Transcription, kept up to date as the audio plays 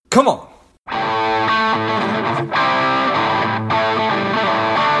Come on.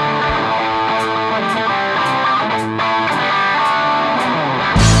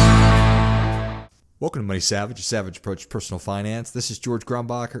 Welcome to Money Savage, a savage approach to personal finance. This is George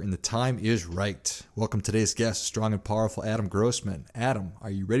Grumbacher, and the time is right. Welcome to today's guest, strong and powerful Adam Grossman. Adam,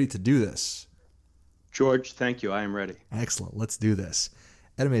 are you ready to do this? George, thank you. I am ready. Excellent. Let's do this.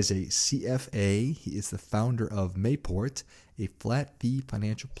 Adam is a CFA. He is the founder of Mayport, a flat fee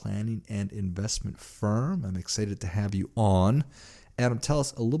financial planning and investment firm. I'm excited to have you on. Adam, tell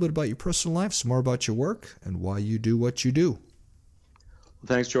us a little bit about your personal life, some more about your work, and why you do what you do. Well,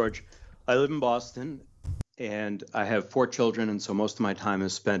 thanks, George. I live in Boston, and I have 4 children, and so most of my time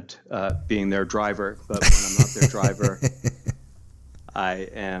is spent being their driver. But when I'm not their driver, I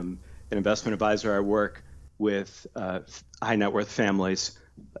am an investment advisor. I work with high net worth families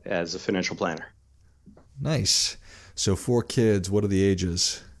as a financial planner. Nice. So 4 kids, what are the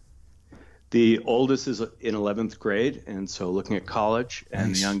ages? The oldest is in 11th grade, and so looking at college, and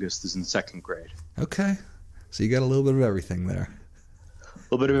Nice. the youngest is in 2nd grade. Okay. So you got a little bit of everything there. A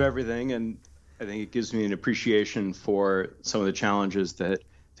little bit of everything, and I think it gives me an appreciation for some of the challenges that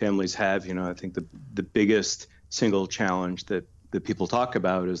families have. You know, I think the biggest single challenge that people talk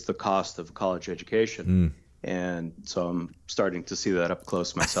about is the cost of college education. And so I'm starting to see that up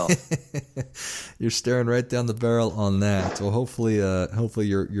close myself. You're staring right down the barrel on that. Well, hopefully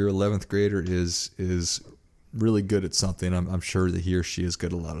your 11th grader is really good at something. I'm sure that he or she is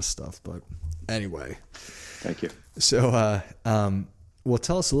good at a lot of stuff. But anyway, Thank you. So, well,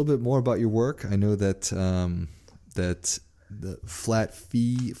 tell us a little bit more about your work. I know that that the flat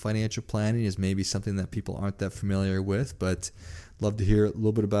fee financial planning is maybe something that people aren't that familiar with, but love to hear a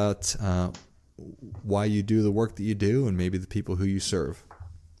little bit about why you do the work that you do and maybe the people who you serve.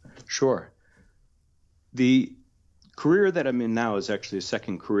 Sure. The career that I'm in now is actually a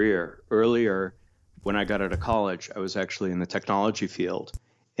second career. Earlier, when I got out of college, I was actually in the technology field.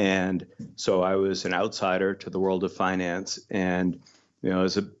 And so I was an outsider to the world of finance. And, you know,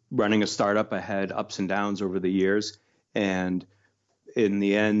 running a startup, I had ups and downs over the years. And in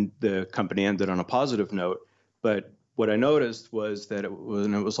the end, the company ended on a positive note. But what I noticed was that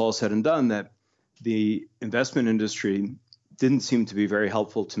when it was all said and done, that the investment industry didn't seem to be very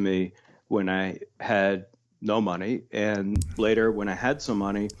helpful to me when I had no money. And later, when I had some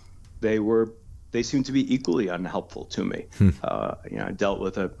money, they seemed to be equally unhelpful to me. I dealt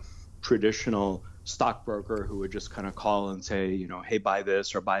with a traditional stockbroker who would just kind of call and say, hey, buy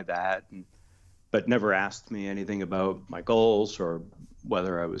this or buy that, but never asked me anything about my goals or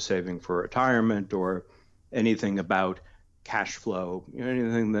whether I was saving for retirement or anything about cash flow,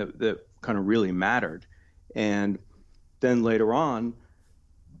 anything that kind of really mattered. And then later on,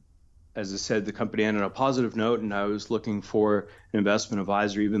 as I said, the company ended on a positive note, and I was looking for an investment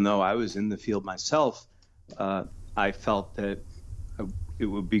advisor. Even though I was in the field myself, I felt that it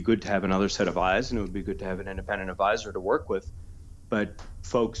would be good to have another set of eyes, and it would be good to have an independent advisor to work with. But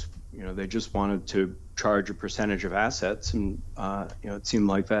folks, they just wanted to charge a percentage of assets, and it seemed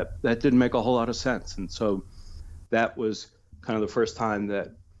like that didn't make a whole lot of sense. And so that was kind of the first time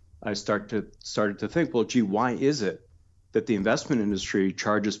that I started to think, well, gee, why is it that the investment industry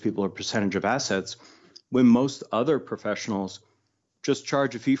charges people a percentage of assets when most other professionals just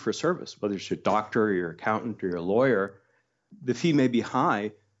charge a fee for service, whether it's your doctor or your accountant or your lawyer? The fee may be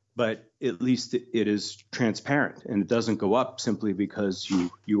high, but at least it is transparent, and it doesn't go up simply because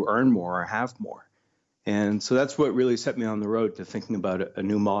you earn more or have more. And so that's what really set me on the road to thinking about a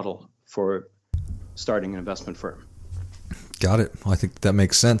new model for starting an investment firm. Got it. Well, I think that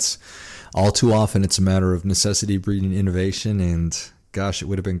makes sense. All too often, it's a matter of necessity breeding innovation, and gosh, it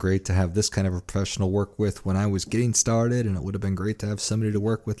would have been great to have this kind of a professional work with when I was getting started, and it would have been great to have somebody to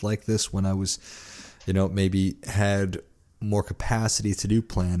work with like this when I was, maybe had more capacity to do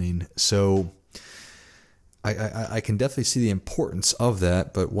planning. So I can definitely see the importance of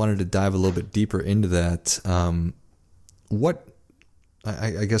that, but wanted to dive a little bit deeper into that.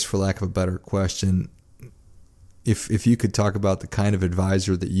 I guess for lack of a better question, if you could talk about the kind of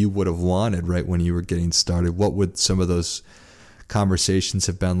advisor that you would have wanted right when you were getting started, what would some of those conversations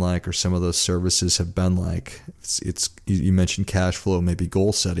have been like, or some of those services have been like? You mentioned cash flow, maybe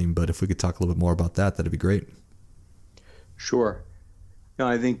goal setting, but if we could talk a little bit more about that, that'd be great. Sure.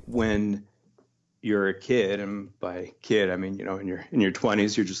 I think when you're a kid, and by kid I mean in your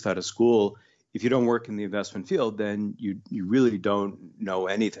 20s, you're just out of school. If you don't work in the investment field, then you really don't know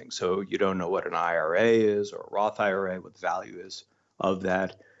anything. So you don't know what an IRA is or a Roth IRA, what the value is of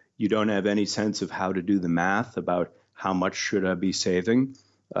that. You don't have any sense of how to do the math about how much should I be saving.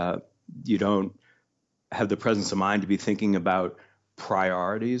 You don't have the presence of mind to be thinking about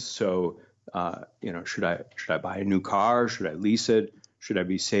priorities. So, should I buy a new car? Should I lease it? Should I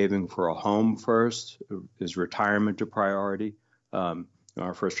be saving for a home first? Is retirement a priority?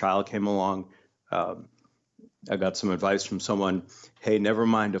 Our first child came along. I got some advice from someone. Hey, never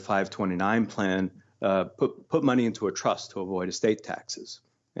mind a 529 plan. Put money into a trust to avoid estate taxes.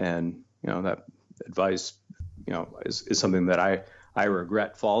 And that advice, is something that I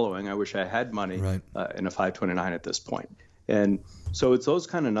regret following. I wish I had money Right. In a 529 at this point. And so it's those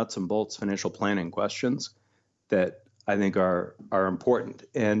kind of nuts and bolts financial planning questions that I think are important.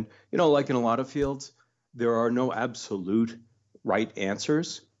 And, like in a lot of fields, there are no absolute right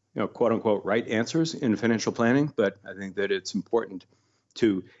answers, quote unquote, right answers in financial planning. But I think that it's important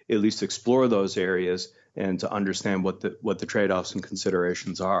to at least explore those areas and to understand what the trade-offs and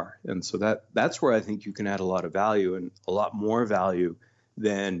considerations are. And so that's where I think you can add a lot of value, and a lot more value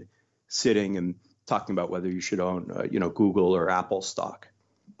than sitting and talking about whether you should own, Google or Apple stock.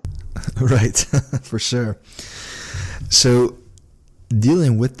 Right, for sure. So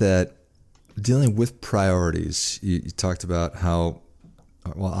dealing with priorities, you talked about how,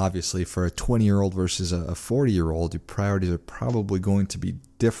 well, obviously for a 20-year-old versus a 40-year-old, your priorities are probably going to be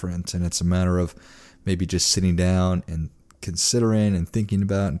different. And it's a matter of maybe just sitting down and considering and thinking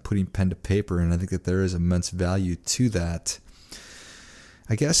about and putting pen to paper. And I think that there is immense value to that.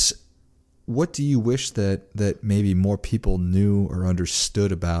 I guess, what do you wish that maybe more people knew or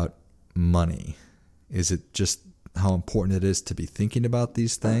understood about money? Is it just how important it is to be thinking about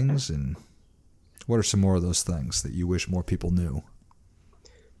these things? And what are some more of those things that you wish more people knew?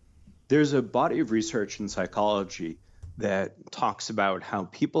 There's a body of research in psychology that talks about how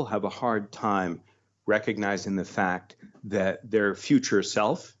people have a hard time recognizing the fact that their future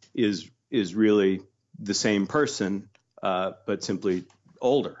self is really the same person, but simply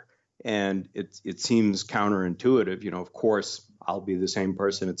older. And it seems counterintuitive. Of course, I'll be the same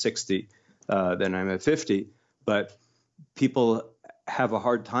person at 60 than I'm at 50, but people have a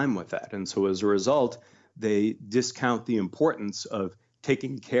hard time with that. And so as a result, they discount the importance of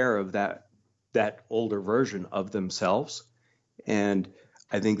taking care of that older version of themselves. And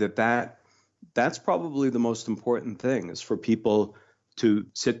I think that's probably the most important thing, is for people to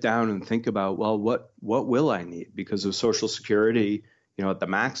sit down and think about, well, what will I need? Because of Social Security, at the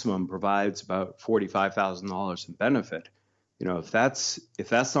maximum provides about $45,000 in benefit. If that's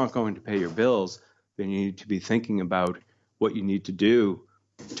not going to pay your bills, then you need to be thinking about what you need to do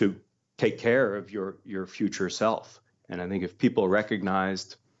to take care of your future self. And I think if people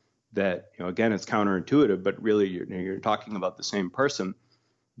recognized that, again, it's counterintuitive, but really you're talking about the same person,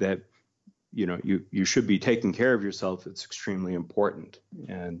 that you should be taking care of yourself. It's extremely important.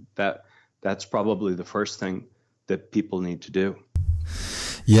 And that's probably the first thing that people need to do.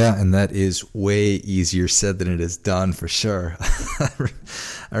 Yeah, and that is way easier said than it is done, for sure.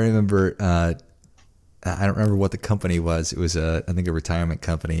 I remember, I don't remember what the company was. It was I think a retirement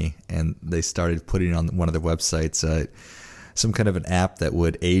company, and they started putting on one of their websites some kind of an app that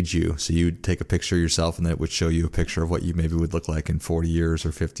would age you. So you'd take a picture of yourself, and then it would show you a picture of what you maybe would look like in 40 years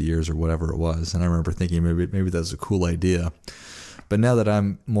or 50 years or whatever it was. And I remember thinking maybe that was a cool idea. But now that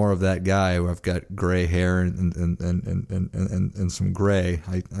I'm more of that guy where I've got gray hair and some gray,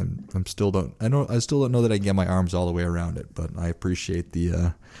 I still don't know that I can get my arms all the way around it. But I appreciate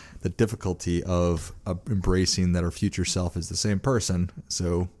the difficulty of embracing that our future self is the same person.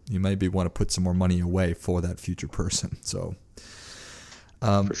 So you maybe want to put some more money away for that future person. So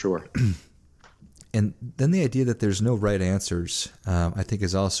for sure. And then the idea that there's no right answers, I think,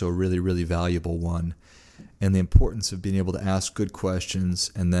 is also a really, really valuable one. And the importance of being able to ask good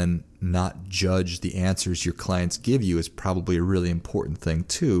questions and then not judge the answers your clients give you is probably a really important thing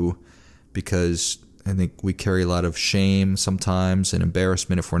too, because I think we carry a lot of shame sometimes and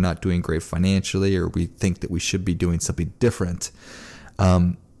embarrassment if we're not doing great financially, or we think that we should be doing something different.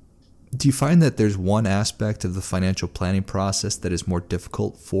 Do you find that there's one aspect of the financial planning process that is more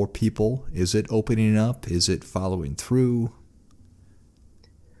difficult for people? Is it opening up? Is it following through?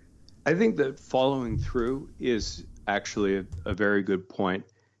 I think that following through is actually a very good point.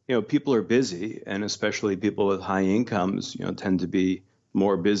 People are busy, and especially people with high incomes, tend to be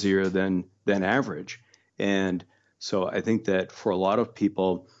more busier than average. And so I think that for a lot of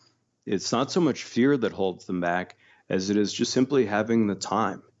people, it's not so much fear that holds them back as it is just simply having the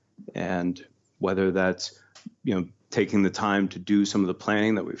time. And whether that's, taking the time to do some of the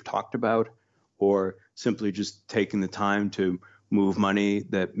planning that we've talked about, or simply just taking the time to move money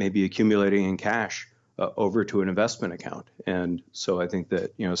that may be accumulating in cash over to an investment account. And so I think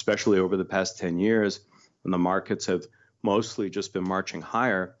that, especially over the past 10 years, when the markets have mostly just been marching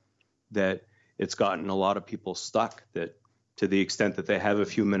higher, that it's gotten a lot of people stuck, that to the extent that they have a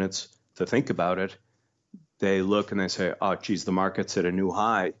few minutes to think about it, they look and they say, oh, geez, the market's at a new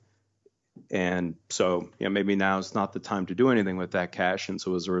high. And so maybe now is not the time to do anything with that cash. And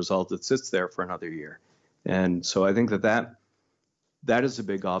so as a result, it sits there for another year. And so I think that is a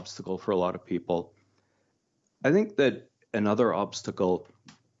big obstacle for a lot of people. I think that another obstacle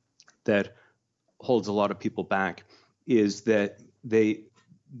that holds a lot of people back is that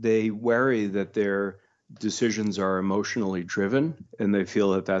they worry that their decisions are emotionally driven, and they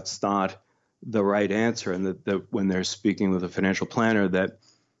feel that that's not the right answer, and that when they're speaking with a financial planner, that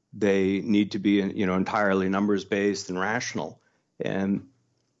they need to be entirely numbers based and rational. And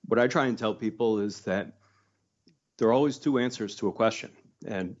what I try and tell people is that there are always two answers to a question.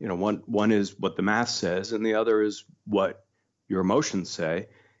 And one is what the math says, and the other is what your emotions say.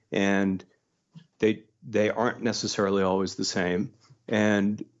 And they aren't necessarily always the same.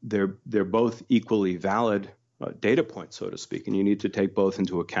 And they're both equally valid data points, so to speak. And you need to take both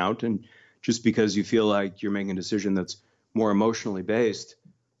into account. And just because you feel like you're making a decision that's more emotionally based,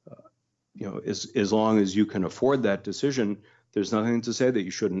 as long as you can afford that decision, there's nothing to say that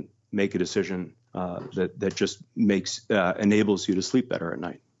you shouldn't make a decision that just enables you to sleep better at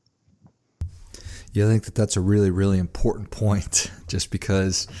night. Yeah, I think that's a really, really important point. Just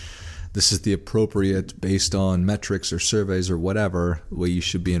because this is the appropriate, based on metrics or surveys or whatever, way you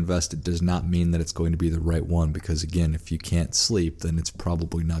should be invested does not mean that it's going to be the right one. Because again, if you can't sleep, then it's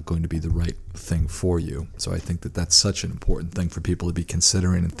probably not going to be the right thing for you. So I think that that's such an important thing for people to be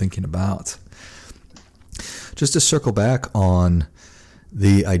considering and thinking about. Just to circle back on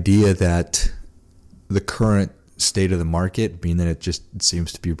the idea that the current state of the market, being that it just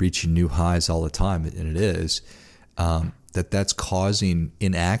seems to be reaching new highs all the time, and it is, that's causing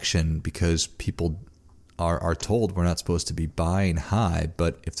inaction because people are told we're not supposed to be buying high,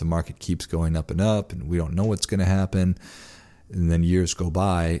 but if the market keeps going up and up and we don't know what's going to happen, and then years go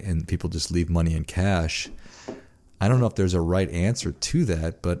by and people just leave money in cash, I don't know if there's a right answer to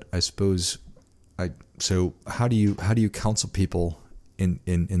that, but I suppose so how do you counsel people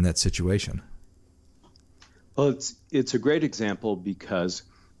in that situation? Well, it's a great example because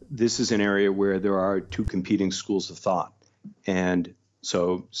this is an area where there are two competing schools of thought. And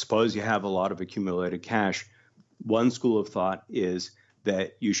so suppose you have a lot of accumulated cash. One school of thought is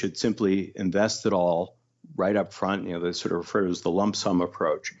that you should simply invest it all right up front. They sort of refer to as the lump sum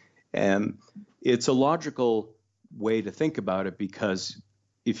approach. And it's a logical way to think about it because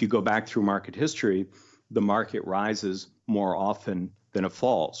if you go back through market history, the market rises more often than it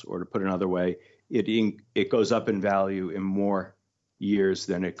falls. Or to put it another way, it goes up in value in more years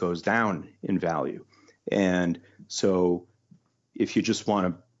than it goes down in value. And so if you just want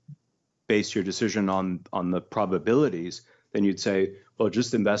to base your decision on the probabilities, then you'd say, well,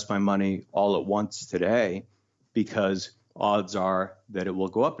 just invest my money all at once today because odds are that it will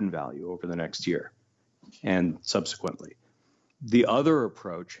go up in value over the next year and subsequently. The other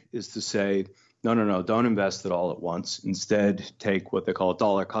approach is to say, no, don't invest it all at once. Instead, take what they call a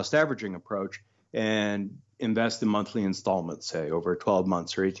dollar cost averaging approach and invest in monthly installments, say over 12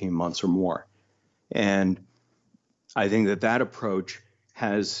 months or 18 months or more. And I think that approach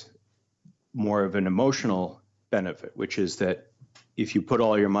has more of an emotional benefit, which is that if you put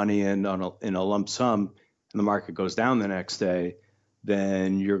all your money in a lump sum and the market goes down the next day,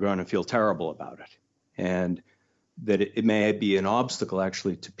 then you're going to feel terrible about it. And that it may be an obstacle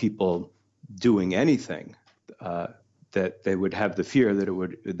actually to people doing anything, that they would have the fear that it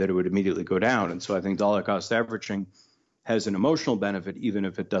would immediately go down. And so I think dollar cost averaging has an emotional benefit, even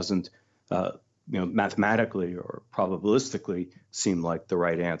if it doesn't, mathematically or probabilistically seem like the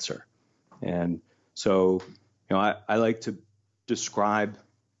right answer. And so, I like to describe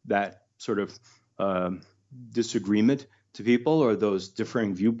that sort of disagreement to people or those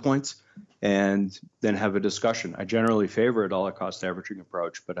differing viewpoints and then have a discussion. I generally favor a dollar cost averaging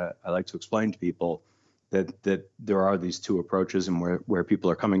approach, but I like to explain to people that there are these two approaches and where people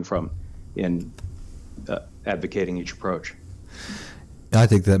are coming from in advocating each approach. I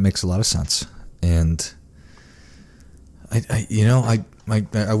think that makes a lot of sense. And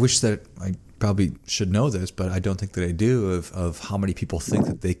I wish that I probably should know this, but I don't think that I do, of how many people think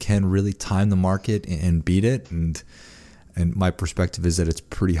that they can really time the market and beat it. And my perspective is that it's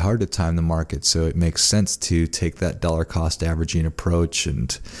pretty hard to time the market. So it makes sense to take that dollar cost averaging approach,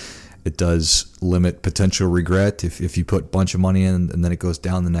 and it does limit potential regret. If you put a bunch of money in and then it goes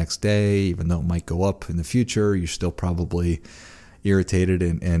down the next day, even though it might go up in the future, you're still probably irritated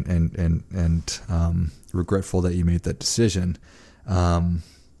and regretful that you made that decision.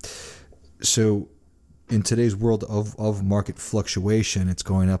 So in today's world of market fluctuation, it's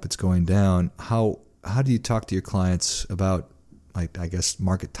going up, it's going down. How how do you talk to your clients about, like, I guess,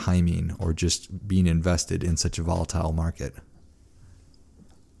 market timing or just being invested in such a volatile market?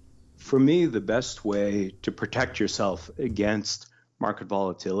 For me, the best way to protect yourself against market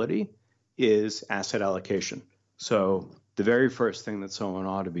volatility is asset allocation. So the very first thing that someone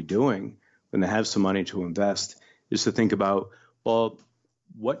ought to be doing when they have some money to invest is to think about, well,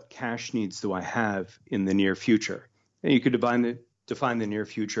 what cash needs do I have in the near future? And you could define the near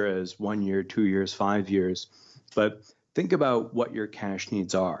future as 1 year, 2 years, 5 years, but think about what your cash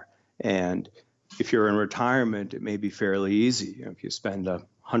needs are. And if you're in retirement, it may be fairly easy. If you spend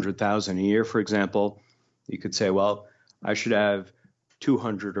 $100,000 a year, for example, you could say, well, I should have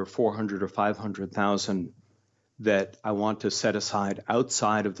 200 or 400 or 500,000 that I want to set aside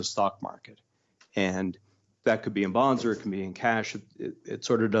outside of the stock market. And that could be in bonds or it can be in cash. It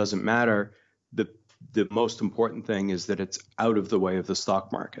sort of doesn't matter. The most important thing is that it's out of the way of the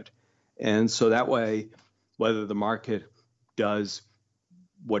stock market. And so that way, whether the market does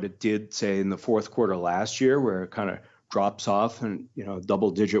what it did, say, in the fourth quarter last year, where it kind of drops off in a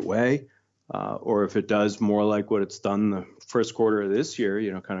double-digit way, or if it does more like what it's done the first quarter of this year,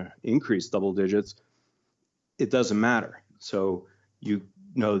 kind of increase double digits, it doesn't matter. So you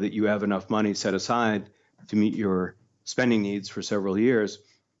know that you have enough money set aside to meet your spending needs for several years,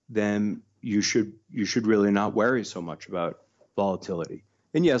 then you should really not worry so much about volatility.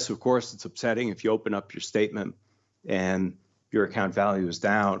 And yes, of course, it's upsetting if you open up your statement and your account value is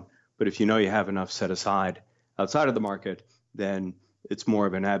down. But if you know you have enough set aside outside of the market, then it's more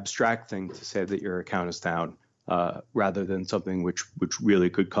of an abstract thing to say that your account is down, rather than something which really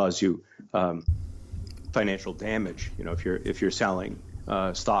could cause you financial damage. If you're selling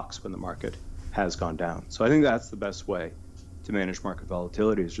stocks when the market has gone down. So I think that's the best way to manage market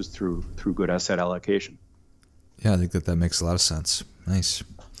volatility, is just through good asset allocation. Yeah, I think that makes a lot of sense. Nice.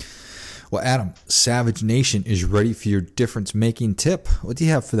 Well, Adam, Savage Nation is ready for your difference-making tip. What do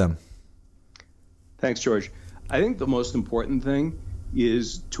you have for them? Thanks, George. I think the most important thing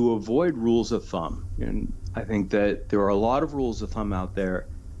is to avoid rules of thumb. And I think that there are a lot of rules of thumb out there,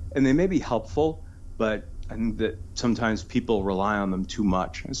 and they may be helpful, but I think that sometimes people rely on them too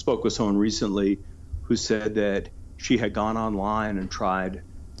much. I spoke with someone recently who said that she had gone online and tried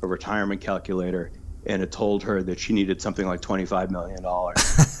a retirement calculator, and it told her that she needed something like $25 million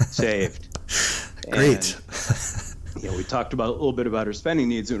saved. Great. And, we talked about a little bit about her spending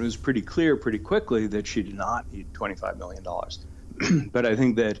needs, and it was pretty clear pretty quickly that she did not need $25 million. But I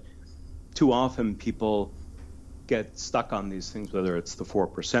think that too often people get stuck on these things, whether it's the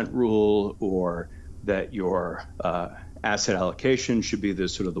 4% rule or that your asset allocation should be the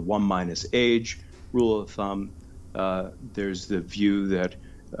sort of the 1 minus age rule of thumb. There's the view that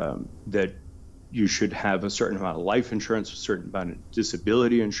that you should have a certain amount of life insurance, a certain amount of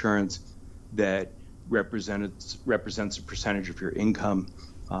disability insurance that represents a percentage of your income.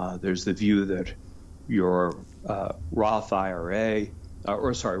 There's the view that your Roth IRA,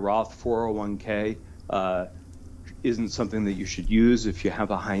 Roth 401k isn't something that you should use if you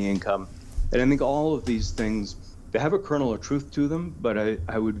have a high income. And I think all of these things, they have a kernel of truth to them, but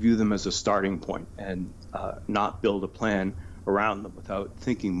I would view them as a starting point and not build a plan around them without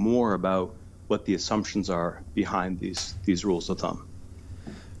thinking more about what the assumptions are behind these rules of thumb.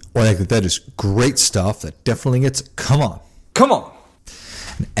 Well, I think that is great stuff. That definitely gets, come on.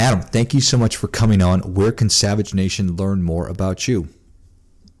 And Adam, thank you so much for coming on. Where can Savage Nation learn more about you?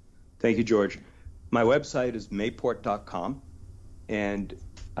 Thank you, George. My website is mayport.com, and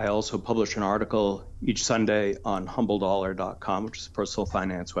I also publish an article each Sunday on humbledollar.com, which is a personal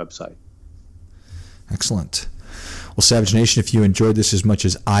finance website. Excellent. Well, Savage Nation, if you enjoyed this as much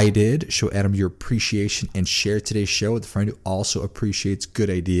as I did, show Adam your appreciation and share today's show with a friend who also appreciates good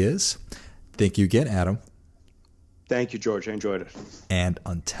ideas. Thank you again, Adam. Thank you, George. I enjoyed it. And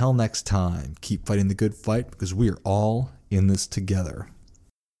until next time, keep fighting the good fight, because we are all in this together.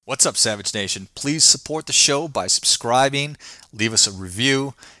 What's up, Savage Nation? Please support the show by subscribing, leave us a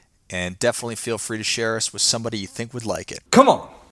review, and definitely feel free to share us with somebody you think would like it. Come on.